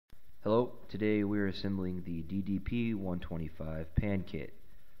Hello, today we're assembling the DDP125 Pan Kit.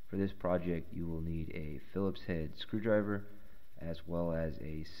 For this project you will need a Phillips head screwdriver as well as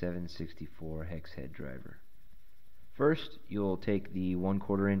a 7/64 hex head driver. First you'll take the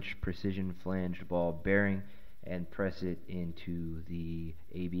 1/4 inch precision flanged ball bearing and press it into the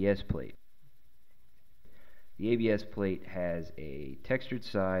ABS plate. The ABS plate has a textured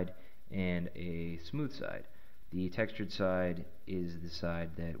side and a smooth side. The textured side is the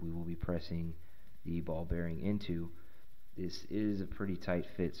side that we will be pressing the ball bearing into. This is a pretty tight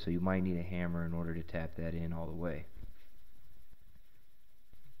fit, so you might need a hammer in order to tap that in all the way.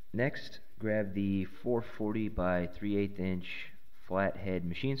 Next, grab the 440 by 3/8 inch flat head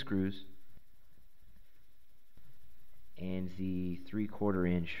machine screws and the 3/4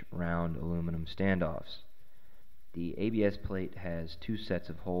 inch round aluminum standoffs. The ABS plate has two sets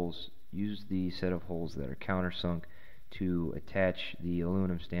of holes. Use the set of holes that are countersunk to attach the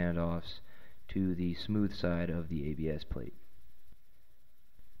aluminum standoffs to the smooth side of the ABS plate.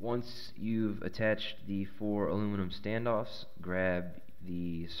 Once you've attached the 4 aluminum standoffs, grab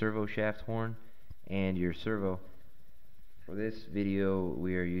the servo shaft horn and your servo. For this video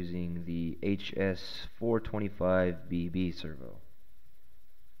we are using the HS425BB servo.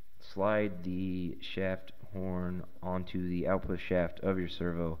 Slide the shaft horn onto the output shaft of your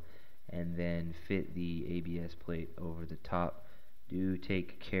servo and then fit the ABS plate over the top. Do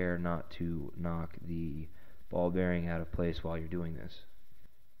take care not to knock the ball bearing out of place while you're doing this.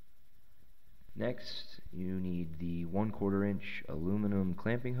 Next, you need the 1/4 inch aluminum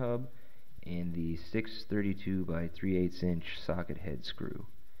clamping hub and the 632 by 3/8 inch socket head screw.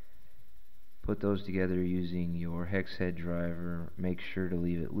 Put those together using your hex head driver. Make sure to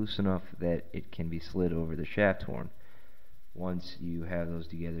leave it loose enough that it can be slid over the shaft horn. Once you have those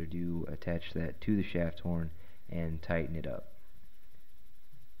together, do attach that to the shaft horn and tighten it up.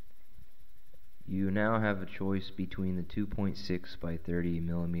 You now have a choice between the 2.6 by 30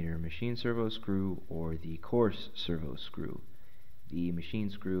 millimeter machine servo screw or the coarse servo screw. The machine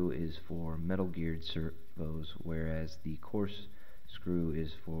screw is for metal geared servos, whereas the coarse screw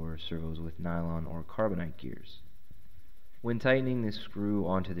is for servos with nylon or carbonite gears. When tightening this screw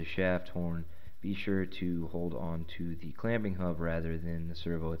onto the shaft horn, be sure to hold on to the clamping hub rather than the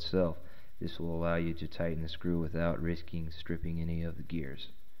servo itself. This will allow you to tighten the screw without risking stripping any of the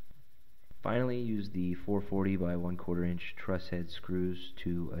gears. Finally, use the 440 by 1/4 inch truss head screws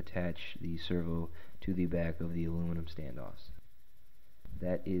to attach the servo to the back of the aluminum standoffs.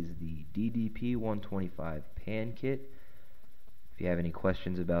 That is the DDP125 Pan Kit. If you have any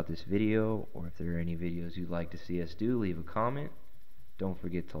questions about this video, or if there are any videos you'd like to see us do, leave a comment. Don't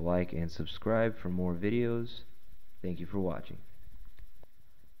forget to like and subscribe for more videos. Thank you for watching.